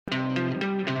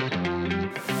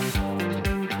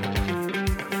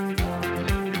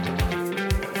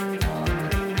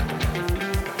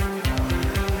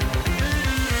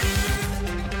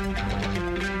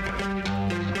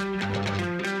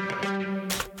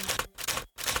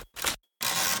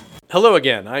Hello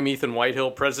again. I'm Ethan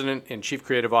Whitehill, President and Chief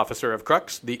Creative Officer of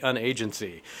Crux, the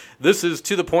Unagency. This is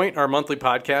To The Point, our monthly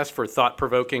podcast for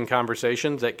thought-provoking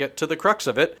conversations that get to the crux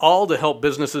of it, all to help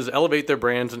businesses elevate their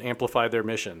brands and amplify their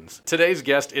missions. Today's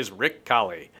guest is Rick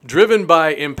Kahle. Driven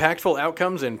by impactful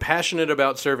outcomes and passionate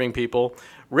about serving people,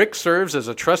 Rick serves as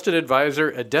a trusted advisor,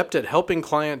 adept at helping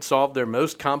clients solve their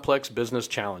most complex business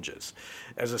challenges.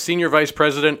 As a Senior Vice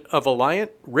President of Alliant,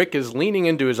 Rick is leaning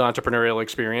into his entrepreneurial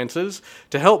experiences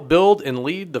to help build and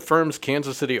lead the firm's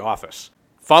Kansas City office.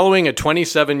 Following a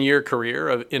 27-year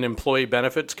career in employee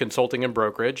benefits, consulting, and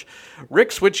brokerage,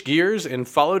 Rick switched gears and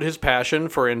followed his passion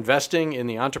for investing in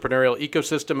the entrepreneurial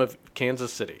ecosystem of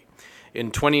Kansas City. In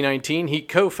 2019, he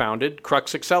co-founded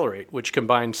Crux Accelerate, which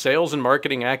combines sales and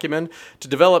marketing acumen to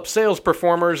develop sales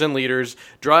performers and leaders,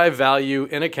 drive value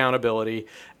and accountability,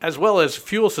 as well as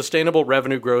fuel sustainable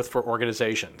revenue growth for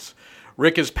organizations.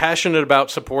 Rick is passionate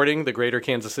about supporting the greater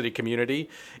Kansas City community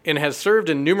and has served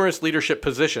in numerous leadership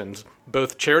positions,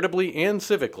 both charitably and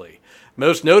civically.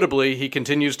 Most notably, he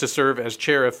continues to serve as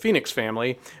chair of Phoenix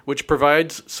Family, which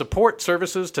provides support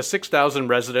services to 6,000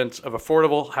 residents of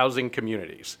affordable housing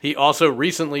communities. He also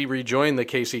recently rejoined the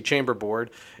KC Chamber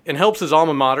Board and helps his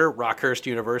alma mater, Rockhurst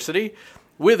University,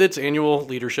 with its annual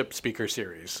Leadership Speaker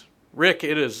Series. Rick,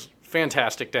 it is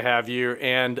fantastic to have you,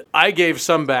 and I gave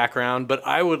some background, but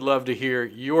I would love to hear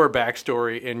your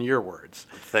backstory in your words.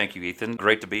 Thank you, Ethan.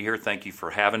 Great to be here. Thank you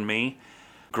for having me.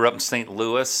 Grew up in St.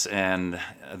 Louis, and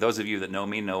those of you that know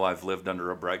me know I've lived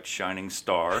under a bright, shining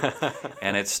star.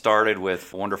 And it started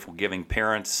with wonderful, giving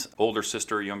parents, older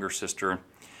sister, younger sister,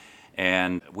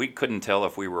 and we couldn't tell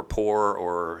if we were poor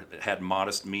or had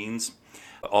modest means.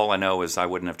 All I know is I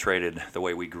wouldn't have traded the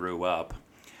way we grew up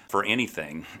for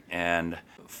anything. And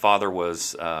father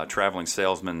was a traveling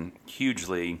salesman,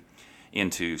 hugely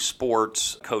into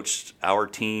sports, coached our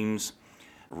teams,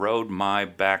 rode my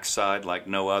backside like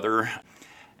no other.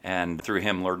 And through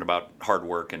him, learned about hard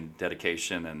work and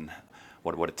dedication and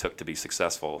what it took to be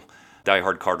successful.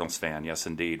 Die-hard Cardinals fan, yes,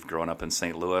 indeed, growing up in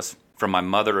St. Louis. From my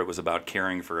mother, it was about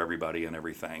caring for everybody and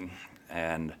everything.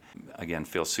 And again,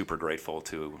 feel super grateful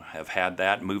to have had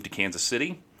that. Moved to Kansas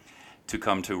City to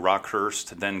come to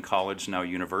Rockhurst, then college, now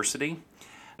university.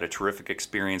 Had a terrific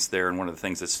experience there, and one of the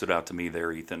things that stood out to me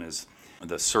there, Ethan, is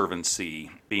the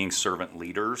servancy, being servant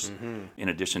leaders, in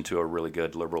addition to a really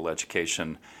good liberal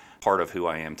education. Part of who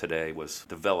I am today was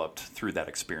developed through that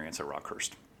experience at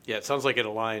Rockhurst. Yeah, it sounds like it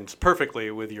aligns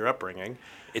perfectly with your upbringing.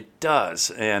 It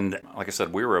does. And like I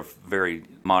said, we were of very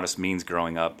modest means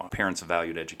growing up. My parents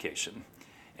valued education.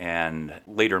 And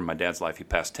later in my dad's life, he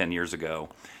passed 10 years ago,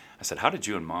 I said, how did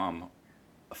you and Mom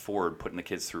afford putting the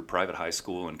kids through private high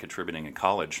school and contributing in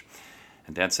college?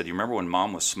 And Dad said, you remember when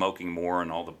Mom was smoking more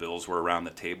and all the bills were around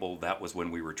the table? That was when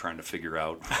we were trying to figure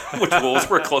out which wolves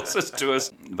were closest to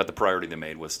us. But the priority they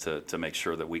made was to make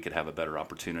sure that we could have a better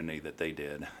opportunity that they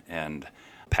did. And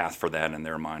path for that in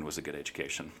their mind was a good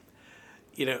education.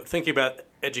 You know, thinking about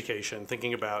education,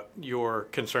 thinking about your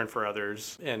concern for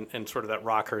others and sort of that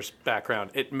Rockhurst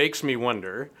background, it makes me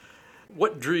wonder,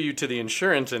 what drew you to the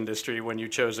insurance industry when you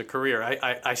chose a career?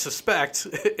 I suspect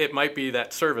it might be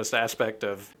that service aspect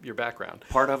of your background.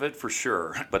 Part of it, for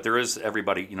sure. But there is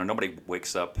everybody, nobody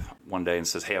wakes up one day and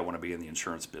says, hey, I want to be in the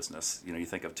insurance business. You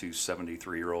think of two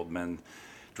 73-year-old men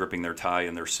dripping their tie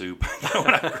in their soup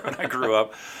when I grew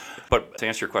up. But to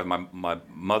answer your question, my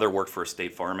mother worked for a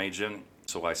State Farm agent,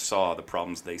 so I saw the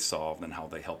problems they solved and how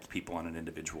they helped people on an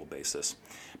individual basis.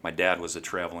 My dad was a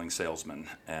traveling salesman,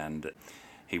 and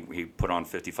he put on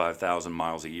 55,000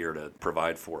 miles a year to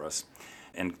provide for us.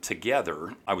 And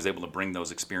together, I was able to bring those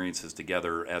experiences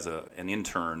together as an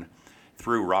intern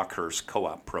through Rockhurst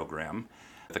co-op program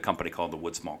with a company called the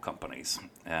Wood Small Companies.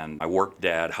 And my work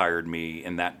dad hired me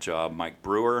in that job. Mike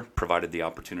Brewer provided the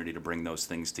opportunity to bring those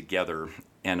things together.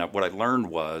 And what I learned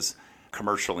was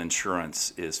commercial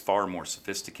insurance is far more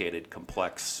sophisticated,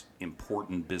 complex,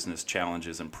 important business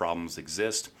challenges and problems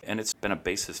exist. And it's been a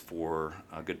basis for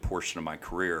a good portion of my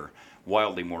career,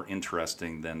 wildly more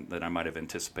interesting than I might have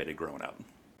anticipated growing up.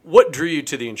 What drew you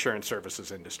to the insurance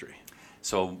services industry?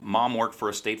 So Mom worked for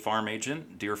a State Farm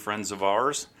agent, dear friends of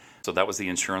ours. So that was the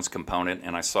insurance component,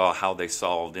 and I saw how they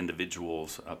solved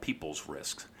people's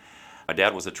risks. My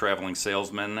dad was a traveling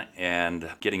salesman, and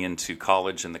getting into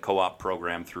college and the co-op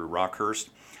program through Rockhurst,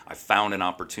 I found an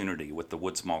opportunity with the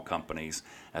Wood Small Companies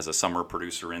as a summer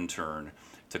producer intern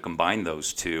to combine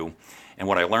those two. And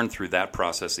what I learned through that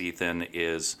process, Ethan,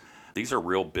 is these are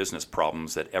real business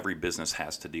problems that every business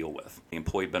has to deal with. The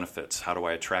employee benefits, how do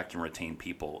I attract and retain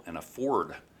people and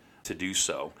afford to do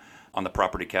so? On the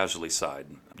property casualty side,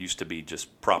 used to be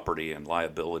just property and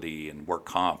liability and work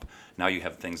comp. Now you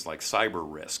have things like cyber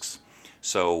risks.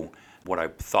 So what I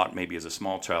thought maybe as a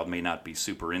small child may not be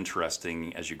super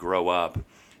interesting. As you grow up,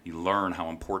 you learn how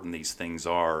important these things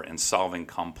are, and solving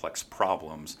complex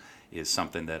problems is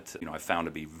something that I found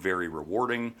to be very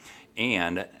rewarding.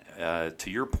 And to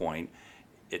your point,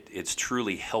 it's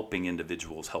truly helping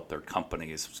individuals help their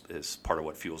company is part of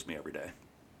what fuels me every day.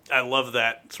 I love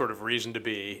that sort of reason to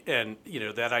be. And,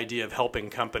 that idea of helping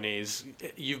companies.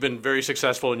 You've been very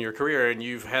successful in your career, and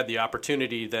you've had the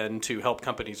opportunity then to help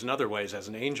companies in other ways as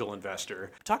an angel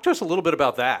investor. Talk to us a little bit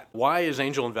about that. Why is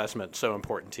angel investment so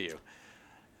important to you?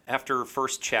 After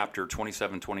first chapter,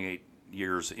 27, 28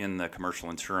 years in the commercial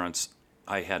insurance,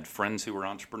 I had friends who were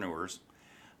entrepreneurs,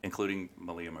 including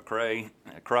Malia McRae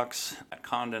at Crux, at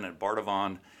Condon, at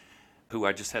Bardavon, who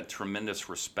I just had tremendous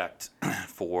respect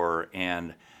for.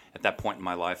 And at that point in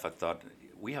my life, I thought,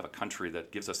 we have a country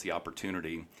that gives us the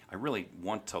opportunity. I really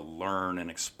want to learn and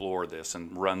explore this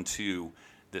and run to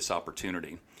this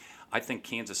opportunity. I think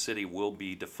Kansas City will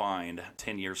be defined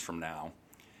 10 years from now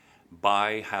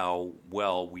by how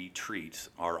well we treat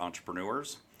our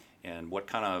entrepreneurs and what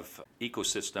kind of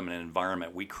ecosystem and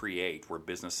environment we create where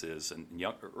businesses and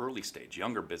early stage,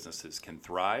 younger businesses can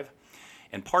thrive.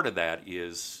 And part of that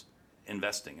is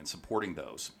investing and supporting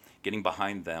those, getting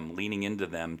behind them, leaning into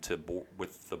them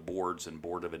with the boards and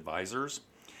board of advisors.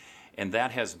 And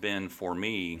that has been, for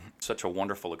me, such a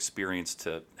wonderful experience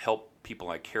to help people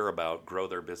I care about grow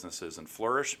their businesses and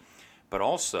flourish, but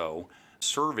also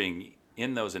serving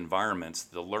in those environments,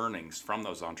 the learnings from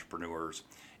those entrepreneurs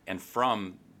and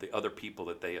from the other people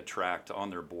that they attract on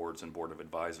their boards and board of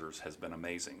advisors has been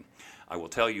amazing. I will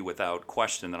tell you without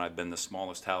question that I've been the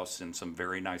smallest house in some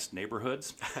very nice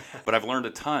neighborhoods, but I've learned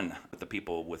a ton with the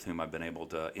people with whom I've been able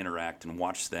to interact and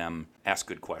watch them ask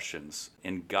good questions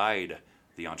and guide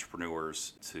the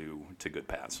entrepreneurs to good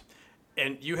paths.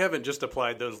 And you haven't just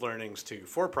applied those learnings to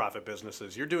for-profit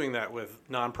businesses. You're doing that with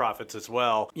nonprofits as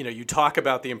well. You talk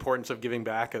about the importance of giving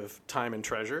back of time and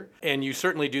treasure, and you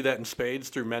certainly do that in spades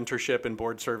through mentorship and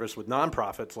board service with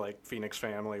nonprofits like Phoenix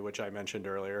Family, which I mentioned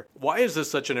earlier. Why is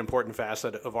this such an important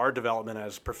facet of our development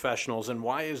as professionals, and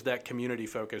why is that community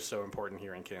focus so important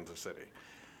here in Kansas City?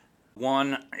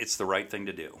 One, it's the right thing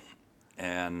to do.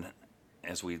 And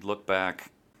as we look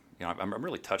back, I'm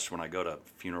really touched when I go to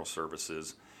funeral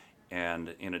services.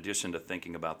 And in addition to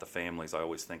thinking about the families, I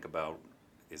always think about,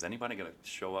 is anybody going to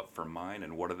show up for mine,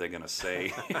 and what are they going to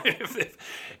say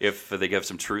if they have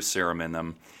some truth serum in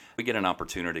them? We get an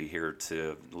opportunity here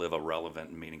to live a relevant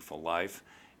and meaningful life,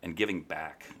 and giving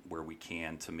back where we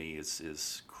can, to me,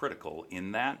 is critical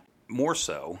in that. More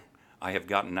so, I have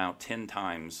gotten out 10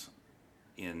 times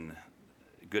in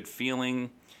good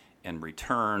feeling and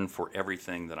return for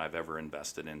everything that I've ever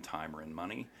invested in time or in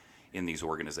money in these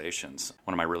organizations.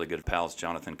 One of my really good pals,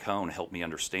 Jonathan Cohn, helped me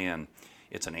understand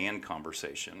it's an and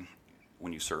conversation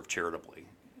when you serve charitably.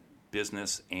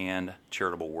 Business and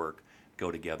charitable work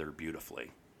go together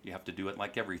beautifully. You have to do it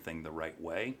like everything the right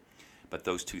way, but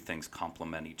those two things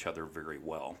complement each other very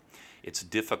well. It's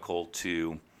difficult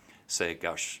to say,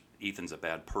 gosh, Ethan's a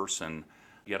bad person,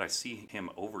 yet I see him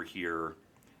over here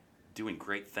doing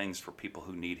great things for people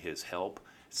who need his help.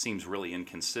 Seems really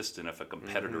inconsistent if a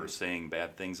competitor is saying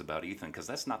bad things about Ethan, because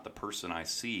that's not the person I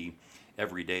see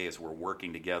every day as we're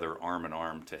working together arm in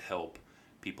arm to help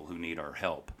people who need our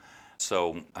help.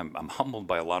 So I'm humbled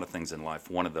by a lot of things in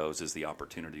life. One of those is the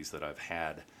opportunities that I've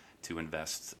had to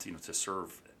invest, to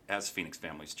serve as Phoenix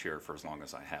Family's chair for as long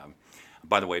as I have.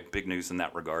 By the way, big news in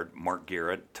that regard, Mark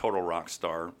Garrett, total rock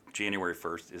star, January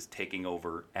 1st is taking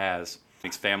over as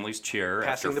Phoenix Family's chair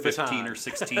after 15 or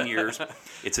 16 years.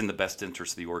 It's in the best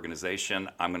interest of the organization.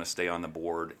 I'm going to stay on the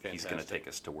board. Fantastic. He's going to take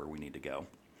us to where we need to go.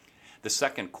 The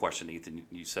second question, Ethan,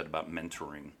 you said about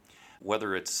mentoring,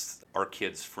 whether it's our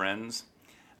kids' friends,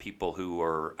 people who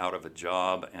are out of a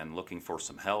job and looking for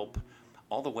some help,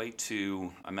 all the way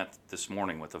to, I met this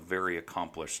morning with a very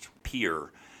accomplished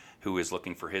peer who is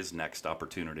looking for his next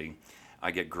opportunity.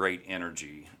 I get great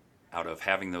energy out of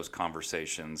having those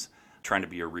conversations, trying to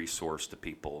be a resource to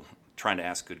people, trying to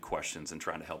ask good questions and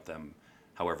trying to help them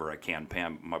however I can.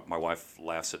 Pam, my wife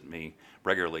laughs at me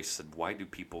regularly, said, why do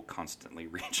people constantly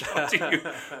reach out to you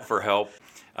for help?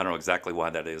 I don't know exactly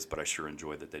why that is, but I sure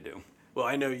enjoy that they do. Well,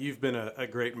 I know you've been a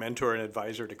great mentor and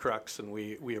advisor to Crux, and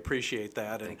we appreciate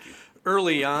that. Thank you.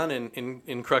 Early on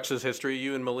in Crux's history,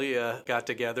 you and Malia got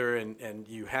together and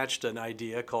you hatched an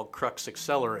idea called Crux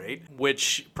Accelerate,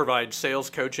 which provides sales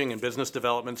coaching and business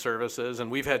development services.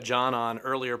 And we've had John on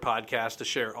earlier podcasts to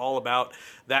share all about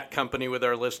that company with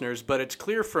our listeners. But it's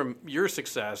clear from your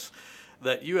success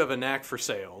that you have a knack for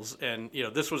sales, and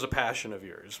this was a passion of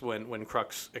yours when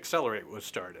Crux Accelerate was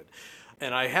started.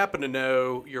 And I happen to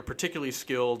know you're particularly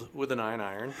skilled with an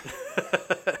iron.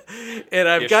 And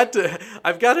I've got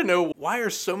to know, why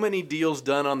are so many deals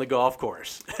done on the golf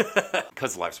course?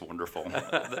 Because life's wonderful.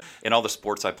 In all the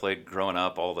sports I played growing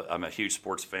up, I'm a huge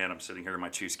sports fan. I'm sitting here in my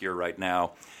Chiefs gear right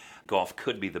now. Golf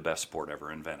could be the best sport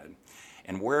ever invented.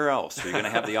 And where else are you going to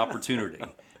have the opportunity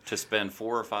to spend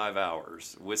 4 or 5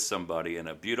 hours with somebody in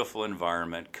a beautiful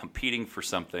environment, competing for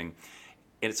something?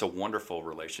 It's a wonderful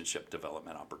relationship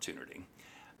development opportunity.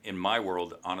 In my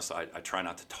world, honestly, I try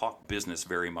not to talk business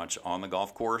very much on the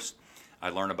golf course. I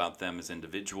learn about them as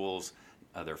individuals,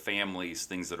 their families,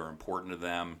 things that are important to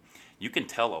them. You can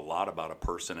tell a lot about a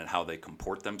person and how they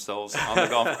comport themselves on the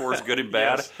golf course, good and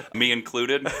bad, yes. Me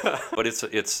included. But it's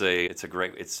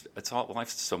all,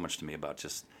 life's so much to me about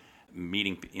just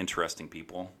meeting interesting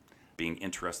people, being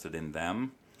interested in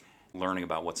them, learning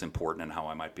about what's important and how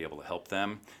I might be able to help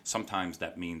them. Sometimes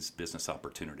that means business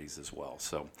opportunities as well.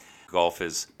 So golf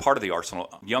is part of the arsenal.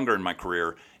 Younger in my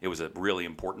career, it was a really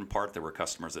important part. There were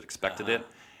customers that expected it.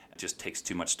 It just takes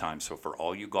too much time. So for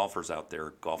all you golfers out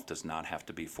there, golf does not have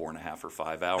to be 4.5 or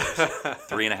 5 hours.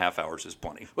 3.5 hours is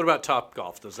plenty. What about Top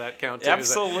Golf? Does that count too?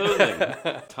 Absolutely.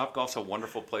 Top Golf's a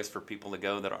wonderful place for people to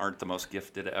go that aren't the most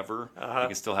gifted ever. We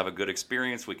can still have a good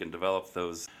experience. We can develop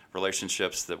those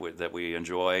relationships that we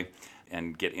enjoy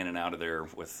and get in and out of there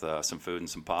with some food and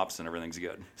some pops, and everything's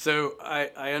good. So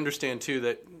I understand, too,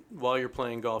 that while you're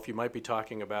playing golf, you might be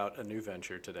talking about a new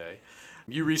venture today.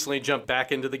 You recently jumped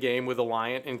back into the game with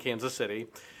Alliant in Kansas City.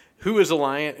 Who is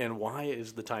Alliant, and why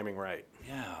is the timing right?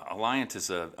 Yeah, Alliant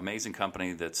is an amazing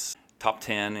company that's top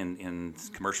 10 in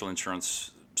commercial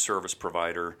insurance service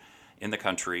provider in the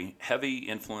country. Heavy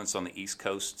influence on the East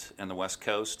Coast and the West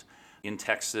Coast, in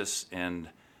Texas, and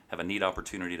have a neat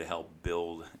opportunity to help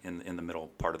build in the middle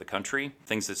part of the country.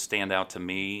 Things that stand out to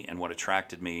me and what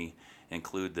attracted me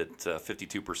include that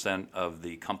 52% of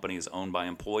the company is owned by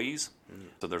employees.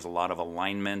 So there's a lot of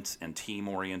alignment and team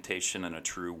orientation and a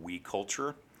true we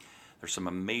culture. There's some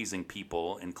amazing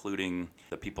people, including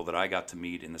the people that I got to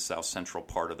meet in the south central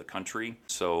part of the country.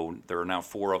 So there are now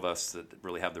 4 of us that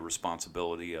really have the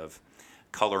responsibility of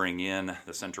coloring in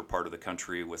the central part of the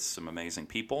country with some amazing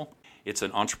people. It's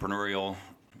an entrepreneurial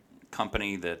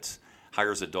company that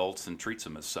hires adults and treats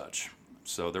them as such.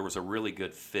 So there was a really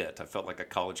good fit. I felt like a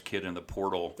college kid in the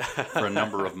portal for a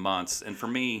number of months. And for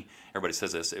me, everybody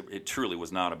says this, it truly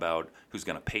was not about who's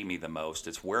going to pay me the most.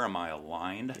 It's where am I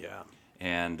aligned? Yeah.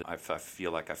 And I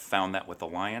feel like I found that with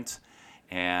Alliant.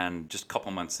 And just a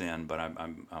couple months in, but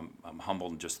I'm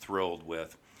humbled and just thrilled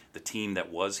with the team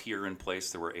that was here in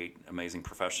place. There were 8 amazing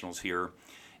professionals here.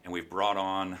 And we've brought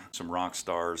on some rock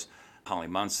stars. Holly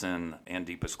Munson and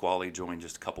Dee Pasquale joined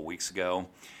just a couple weeks ago.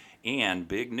 And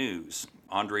big news,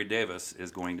 Andre Davis is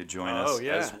going to join us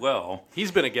as well.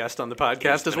 He's been a guest on the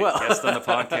podcast as well. Guest on the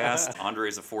podcast. Andre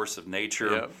is a force of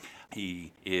nature. Yep.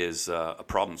 He is a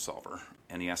problem solver,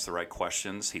 and he asks the right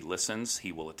questions. He listens.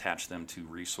 He will attach them to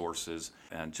resources,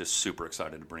 and just super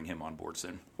excited to bring him on board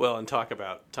soon. Well, and talk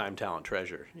about time, talent,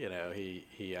 treasure.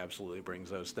 He absolutely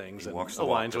brings those things and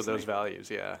aligns with those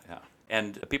values. Yeah.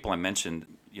 And the people I mentioned,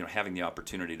 having the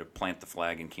opportunity to plant the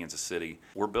flag in Kansas City,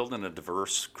 we're building a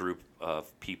diverse group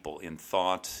of people in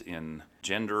thought, in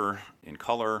gender, in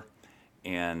color,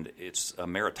 and it's a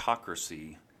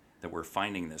meritocracy that we're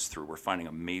finding this through. We're finding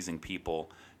amazing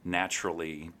people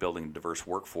naturally building a diverse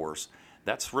workforce.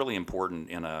 That's really important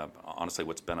in honestly,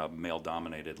 what's been a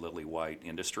male-dominated, lily-white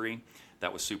industry.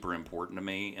 That was super important to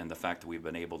me, and the fact that we've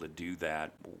been able to do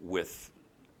that with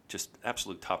just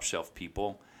absolute top-shelf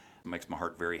people makes my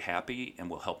heart very happy and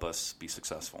will help us be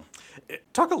successul.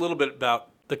 Talk a little bit about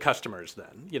the customers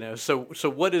then. So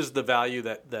what is the value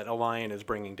that Alliant is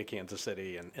bringing to Kansas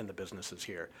City and the businesses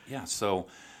here? Yeah, so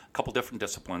a couple different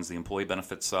disciplines. The employee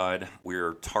benefits side,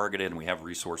 we're targeted and we have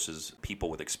resources, people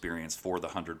with experience for the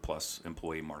 100-plus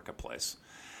employee marketplace.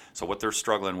 So what they're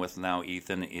struggling with now,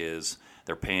 Ethan, is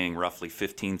they're paying roughly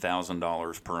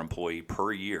 $15,000 per employee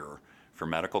per year for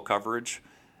medical coverage,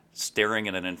 staring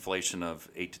at an inflation of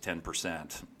 8 to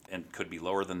 10%, and could be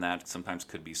lower than that, sometimes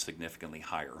could be significantly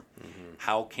higher. Mm-hmm.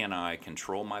 How can I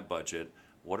control my budget?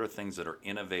 What are things that are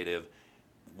innovative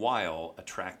while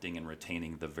attracting and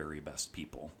retaining the very best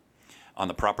people? On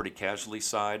the property casualty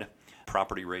side,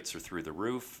 property rates are through the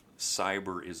roof.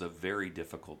 Cyber is a very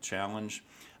difficult challenge,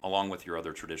 along with your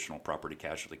other traditional property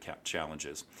casualty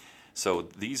challenges. So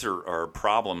these are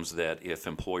problems that if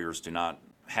employers do not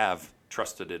have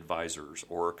trusted advisors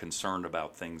or are concerned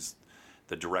about things,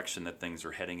 the direction that things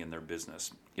are heading in their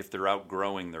business, if they're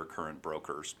outgrowing their current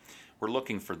brokers, we're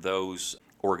looking for those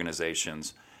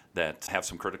organizations that have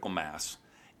some critical mass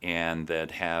and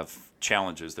that have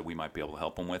challenges that we might be able to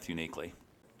help them with uniquely.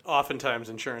 Oftentimes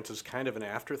insurance is kind of an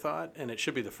afterthought, and it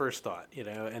should be the first thought,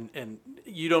 and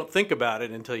you don't think about it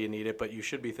until you need it, but you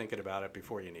should be thinking about it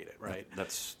before you need it, right?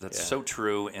 That's so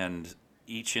true, and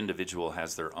each individual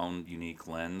has their own unique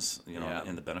lens,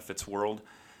 in the benefits world.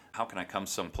 How can I come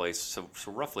someplace? So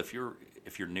roughly,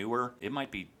 if you're newer, it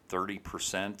might be 30%,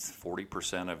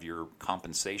 40% of your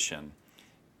compensation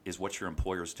is what your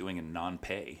employer is doing in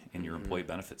non-pay in your employee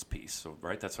benefits piece. So,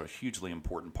 right, that's a hugely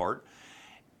important part.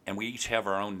 And we each have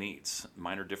our own needs.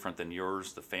 Mine are different than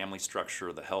yours, the family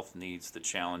structure, the health needs, the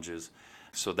challenges.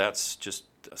 So that's just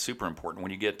super important.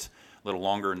 When you get a little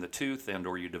longer in the tooth and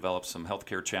or you develop some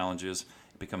healthcare challenges,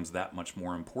 it becomes that much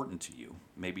more important to you.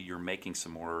 Maybe you're making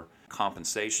some more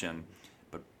compensation,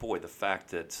 but boy, the fact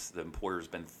that the employer's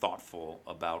been thoughtful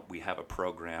about we have a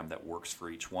program that works for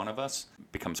each one of us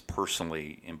becomes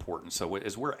personally important. So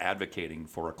as we're advocating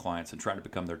for our clients and trying to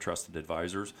become their trusted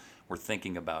advisors, we're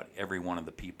thinking about every one of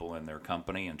the people in their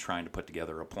company and trying to put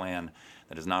together a plan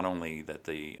that is not only that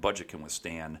the budget can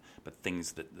withstand, but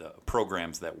things that the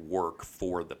programs that work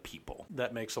for the people.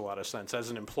 That makes a lot of sense. As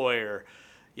an employer,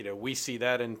 we see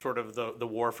that in sort of the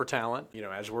war for talent,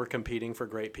 as we're competing for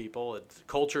great people.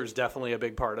 Culture is definitely a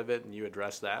big part of it, and you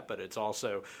address that, but it's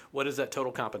also, what is that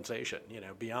total compensation?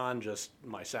 Beyond just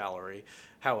my salary,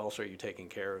 how else are you taking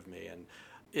care of me? And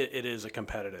it is a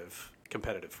competitive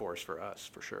force for us,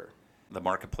 for sure. The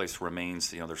marketplace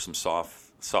remains, there's some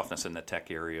softness in the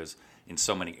tech areas. In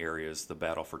so many areas, the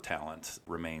battle for talent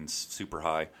remains super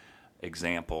high.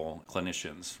 Example,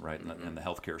 clinicians, right, in the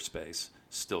healthcare space,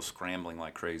 still scrambling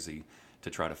like crazy to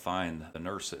try to find the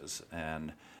nurses.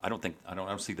 And I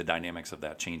don't see the dynamics of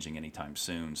that changing anytime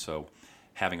soon. So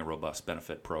having a robust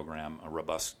benefit program, a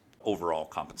robust overall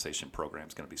compensation program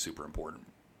is going to be super important.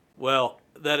 Well,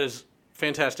 that is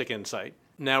fantastic insight.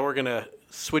 Now we're going to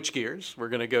switch gears. We're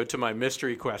going to go to my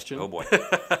mystery question. Oh boy.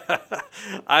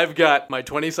 I've got my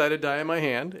 20-sided die in my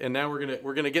hand, and now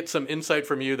we're going to get some insight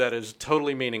from you that is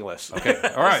totally meaningless. Okay.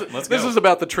 All right. Let's go. This is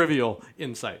about the trivial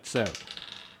insight. So,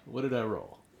 what did I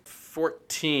roll?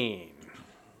 14.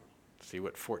 Let's see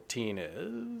what 14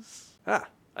 is. I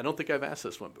don't think I've asked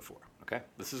this one before. Okay.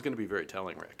 This is going to be very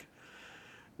telling, Rick.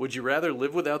 Would you rather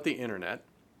live without the internet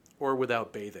or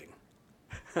without bathing?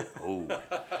 Oh.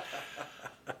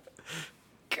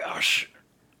 Gosh,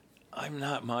 I'm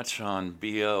not much on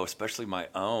BO, especially my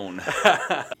own.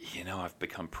 I've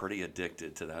become pretty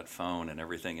addicted to that phone and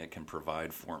everything it can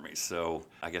provide for me. So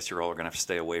I guess you're all going to have to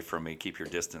stay away from me, keep your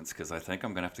distance, because I think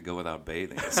I'm going to have to go without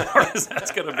bathing as far as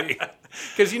that's going to be.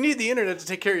 Because you need the internet to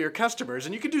take care of your customers,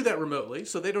 and you can do that remotely,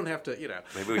 so they don't have to,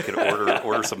 Maybe we could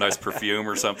order some nice perfume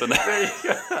or something. There you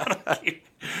go.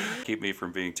 Keep me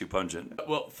from being too pungent.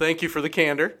 Well, thank you for the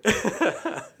candor.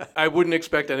 I wouldn't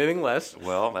expect anything less.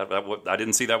 Well, I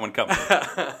didn't see that one coming.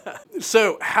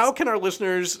 So how can our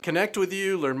listeners connect with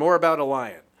you, learn more about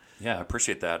Alliant? Yeah, I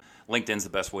appreciate that. LinkedIn's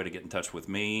the best way to get in touch with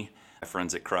me. My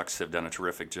friends at Crux have done a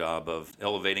terrific job of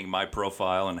elevating my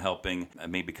profile and helping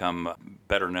me become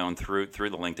better known through the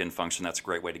LinkedIn function. That's a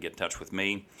great way to get in touch with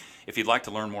me. If you'd like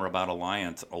to learn more about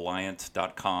Alliant,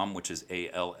 Alliant.com, which is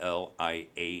ALLIANT.com,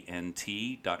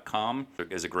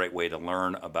 is a great way to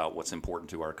learn about what's important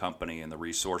to our company and the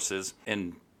resources.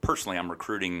 And personally, I'm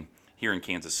recruiting here in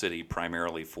Kansas City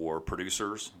primarily for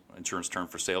producers, insurance term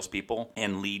for salespeople,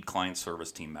 and lead client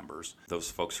service team members. Those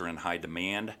folks are in high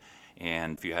demand.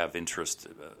 And if you have interest,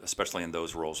 especially in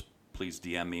those roles, please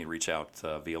DM me and reach out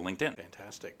via LinkedIn.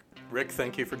 Fantastic. Rick,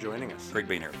 thank you for joining us. Great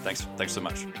being here. Thanks so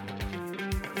much.